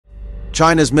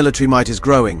China's military might is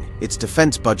growing. Its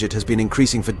defense budget has been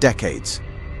increasing for decades.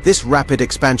 This rapid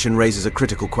expansion raises a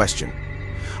critical question.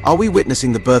 Are we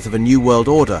witnessing the birth of a new world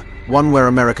order, one where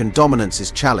American dominance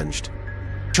is challenged?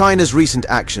 China's recent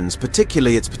actions,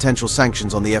 particularly its potential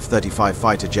sanctions on the F-35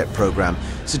 fighter jet program,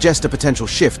 suggest a potential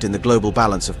shift in the global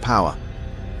balance of power.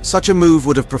 Such a move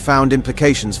would have profound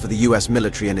implications for the US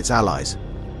military and its allies.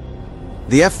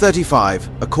 The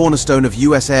F-35, a cornerstone of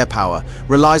US air power,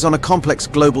 relies on a complex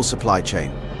global supply chain.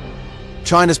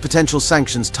 China's potential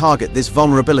sanctions target this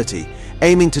vulnerability,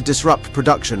 aiming to disrupt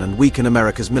production and weaken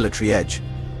America's military edge.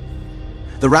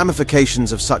 The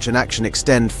ramifications of such an action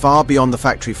extend far beyond the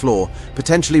factory floor,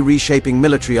 potentially reshaping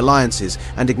military alliances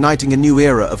and igniting a new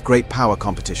era of great power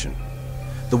competition.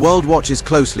 The world watches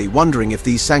closely, wondering if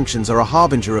these sanctions are a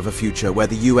harbinger of a future where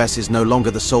the US is no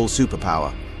longer the sole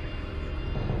superpower.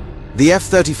 The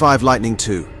F-35 Lightning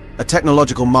II, a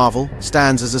technological marvel,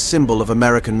 stands as a symbol of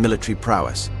American military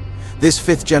prowess. This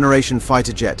fifth-generation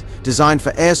fighter jet, designed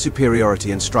for air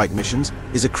superiority and strike missions,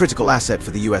 is a critical asset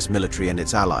for the US military and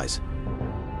its allies.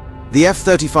 The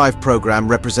F-35 program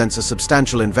represents a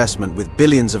substantial investment with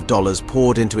billions of dollars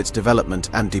poured into its development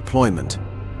and deployment.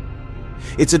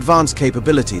 Its advanced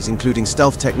capabilities, including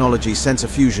stealth technology, sensor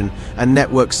fusion, and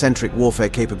network-centric warfare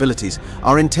capabilities,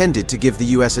 are intended to give the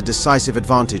US a decisive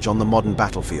advantage on the modern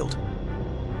battlefield.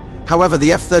 However,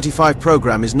 the F-35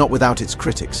 program is not without its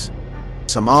critics.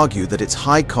 Some argue that its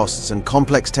high costs and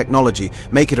complex technology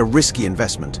make it a risky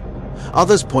investment.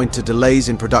 Others point to delays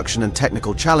in production and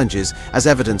technical challenges as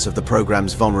evidence of the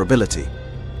program's vulnerability.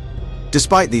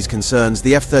 Despite these concerns,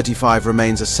 the F-35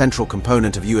 remains a central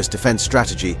component of US defense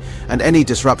strategy, and any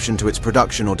disruption to its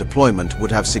production or deployment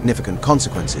would have significant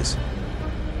consequences.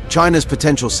 China's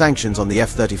potential sanctions on the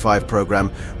F-35 program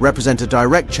represent a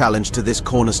direct challenge to this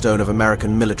cornerstone of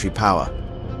American military power.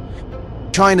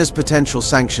 China's potential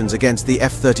sanctions against the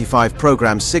F-35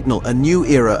 program signal a new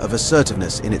era of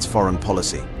assertiveness in its foreign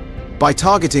policy. By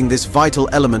targeting this vital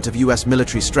element of US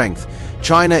military strength,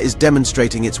 China is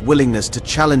demonstrating its willingness to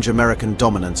challenge American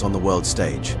dominance on the world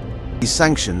stage. These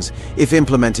sanctions, if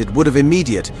implemented, would have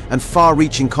immediate and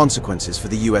far-reaching consequences for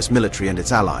the US military and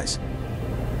its allies.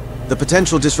 The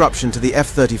potential disruption to the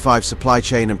F-35 supply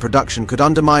chain and production could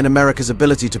undermine America's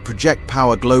ability to project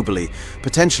power globally,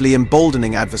 potentially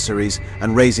emboldening adversaries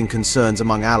and raising concerns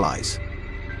among allies.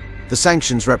 The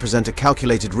sanctions represent a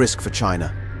calculated risk for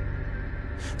China.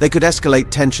 They could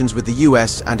escalate tensions with the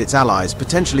US and its allies,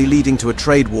 potentially leading to a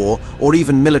trade war or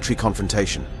even military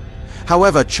confrontation.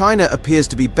 However, China appears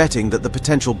to be betting that the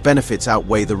potential benefits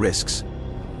outweigh the risks.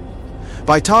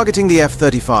 By targeting the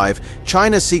F-35,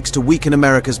 China seeks to weaken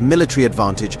America's military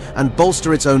advantage and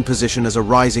bolster its own position as a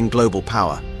rising global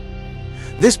power.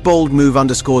 This bold move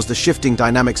underscores the shifting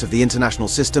dynamics of the international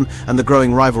system and the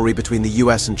growing rivalry between the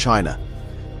US and China.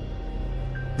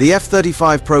 The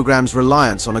F-35 program's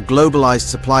reliance on a globalized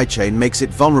supply chain makes it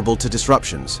vulnerable to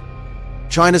disruptions.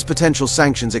 China's potential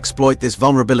sanctions exploit this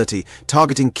vulnerability,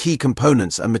 targeting key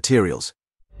components and materials.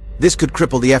 This could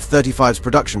cripple the F-35's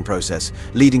production process,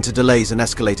 leading to delays and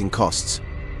escalating costs.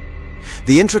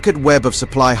 The intricate web of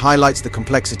supply highlights the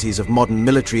complexities of modern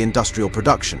military-industrial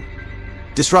production.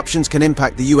 Disruptions can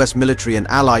impact the US military and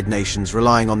allied nations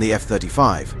relying on the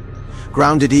F-35.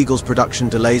 Grounded Eagle's production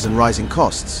delays and rising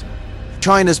costs.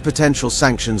 China's potential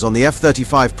sanctions on the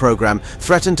F-35 program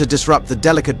threaten to disrupt the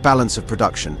delicate balance of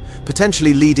production,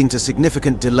 potentially leading to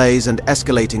significant delays and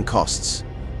escalating costs.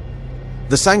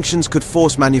 The sanctions could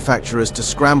force manufacturers to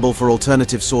scramble for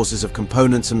alternative sources of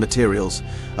components and materials,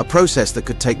 a process that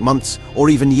could take months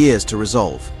or even years to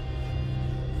resolve.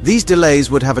 These delays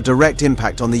would have a direct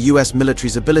impact on the US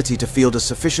military's ability to field a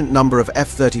sufficient number of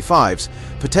F-35s,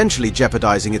 potentially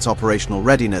jeopardizing its operational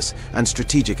readiness and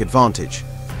strategic advantage.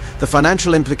 The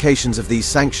financial implications of these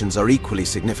sanctions are equally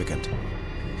significant.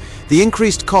 The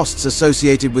increased costs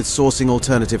associated with sourcing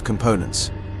alternative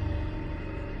components.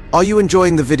 Are you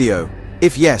enjoying the video?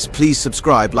 If yes, please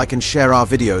subscribe, like and share our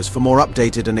videos for more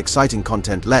updated and exciting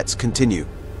content. Let's continue.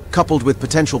 Coupled with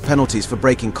potential penalties for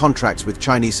breaking contracts with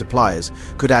Chinese suppliers,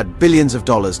 could add billions of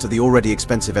dollars to the already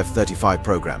expensive F-35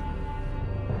 program.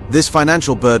 This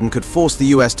financial burden could force the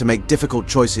US to make difficult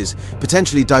choices,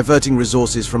 potentially diverting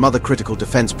resources from other critical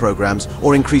defense programs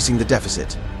or increasing the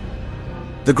deficit.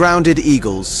 The grounded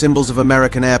eagles, symbols of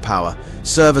American air power,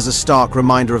 serve as a stark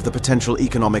reminder of the potential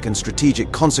economic and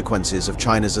strategic consequences of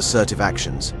China's assertive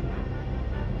actions.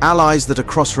 Allies that are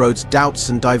crossroads doubts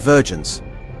and divergence.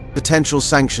 Potential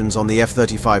sanctions on the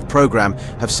F-35 program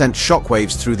have sent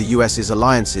shockwaves through the US's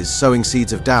alliances, sowing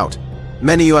seeds of doubt.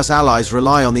 Many US allies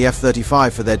rely on the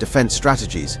F-35 for their defense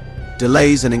strategies.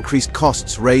 Delays and increased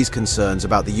costs raise concerns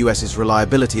about the US's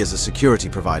reliability as a security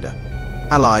provider.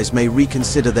 Allies may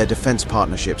reconsider their defense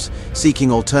partnerships,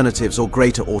 seeking alternatives or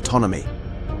greater autonomy.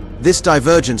 This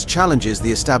divergence challenges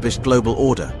the established global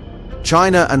order.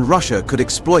 China and Russia could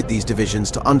exploit these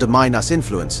divisions to undermine US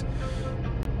influence.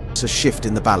 It's a shift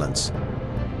in the balance.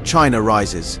 China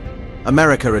rises.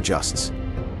 America adjusts.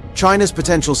 China's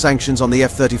potential sanctions on the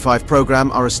F-35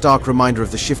 program are a stark reminder of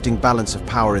the shifting balance of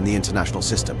power in the international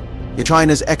system.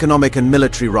 China's economic and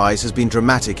military rise has been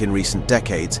dramatic in recent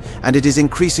decades, and it is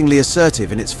increasingly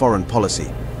assertive in its foreign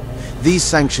policy. These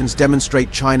sanctions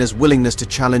demonstrate China's willingness to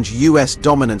challenge US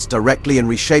dominance directly and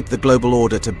reshape the global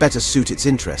order to better suit its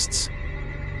interests.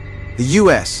 The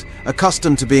US,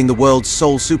 accustomed to being the world's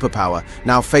sole superpower,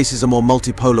 now faces a more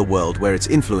multipolar world where its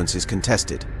influence is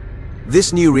contested.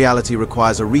 This new reality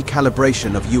requires a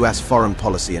recalibration of US foreign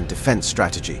policy and defense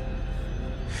strategy.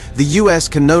 The US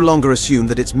can no longer assume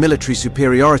that its military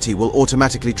superiority will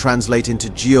automatically translate into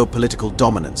geopolitical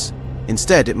dominance.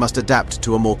 Instead, it must adapt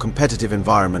to a more competitive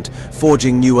environment,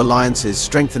 forging new alliances,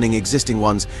 strengthening existing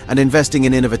ones, and investing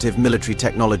in innovative military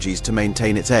technologies to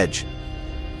maintain its edge.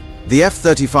 The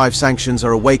F-35 sanctions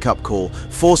are a wake-up call,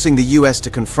 forcing the US to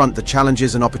confront the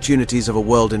challenges and opportunities of a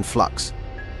world in flux.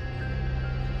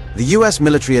 The US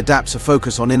military adapts a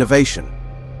focus on innovation.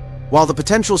 While the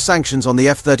potential sanctions on the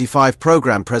F-35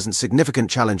 program present significant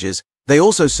challenges, they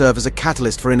also serve as a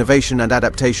catalyst for innovation and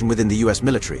adaptation within the US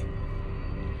military.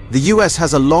 The US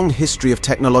has a long history of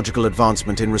technological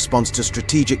advancement in response to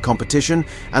strategic competition,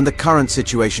 and the current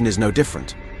situation is no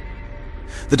different.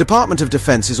 The Department of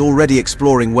Defense is already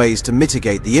exploring ways to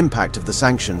mitigate the impact of the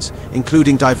sanctions,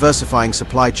 including diversifying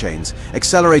supply chains,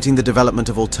 accelerating the development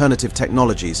of alternative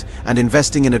technologies, and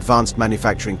investing in advanced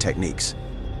manufacturing techniques.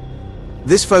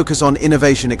 This focus on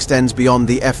innovation extends beyond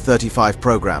the F-35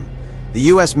 program. The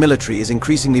US military is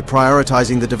increasingly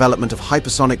prioritizing the development of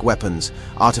hypersonic weapons,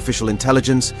 artificial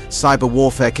intelligence, cyber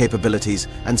warfare capabilities,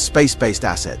 and space-based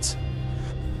assets.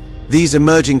 These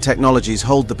emerging technologies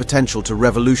hold the potential to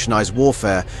revolutionize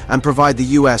warfare and provide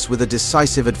the US with a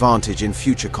decisive advantage in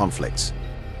future conflicts.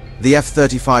 The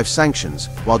F-35 sanctions,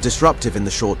 while disruptive in the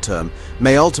short term,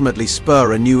 may ultimately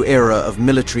spur a new era of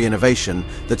military innovation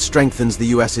that strengthens the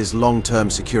US's long-term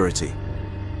security.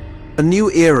 A new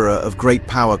era of great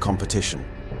power competition.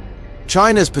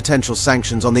 China's potential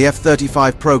sanctions on the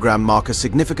F-35 program mark a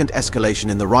significant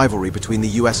escalation in the rivalry between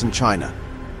the US and China.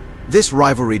 This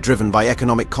rivalry, driven by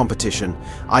economic competition,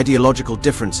 ideological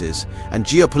differences, and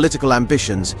geopolitical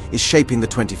ambitions, is shaping the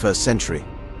 21st century.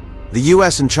 The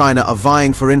US and China are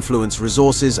vying for influence,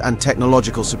 resources, and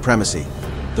technological supremacy.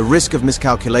 The risk of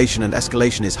miscalculation and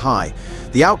escalation is high.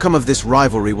 The outcome of this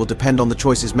rivalry will depend on the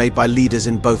choices made by leaders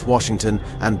in both Washington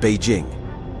and Beijing.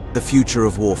 The future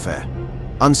of warfare.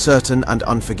 Uncertain and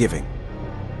unforgiving.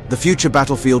 The future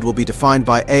battlefield will be defined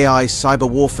by AI, cyber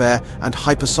warfare, and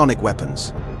hypersonic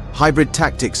weapons. Hybrid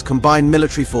tactics combine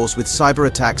military force with cyber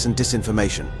attacks and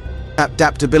disinformation.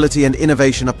 Adaptability and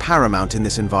innovation are paramount in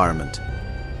this environment.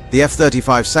 The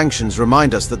F-35 sanctions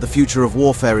remind us that the future of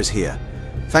warfare is here.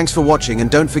 Thanks for watching, and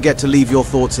don't forget to leave your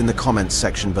thoughts in the comments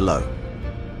section below.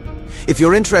 If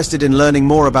you're interested in learning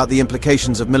more about the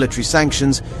implications of military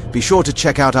sanctions, be sure to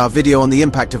check out our video on the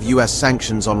impact of US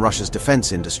sanctions on Russia's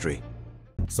defense industry.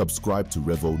 Subscribe to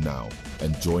Revo now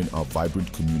and join our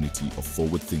vibrant community of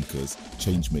forward thinkers,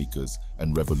 change makers,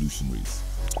 and revolutionaries.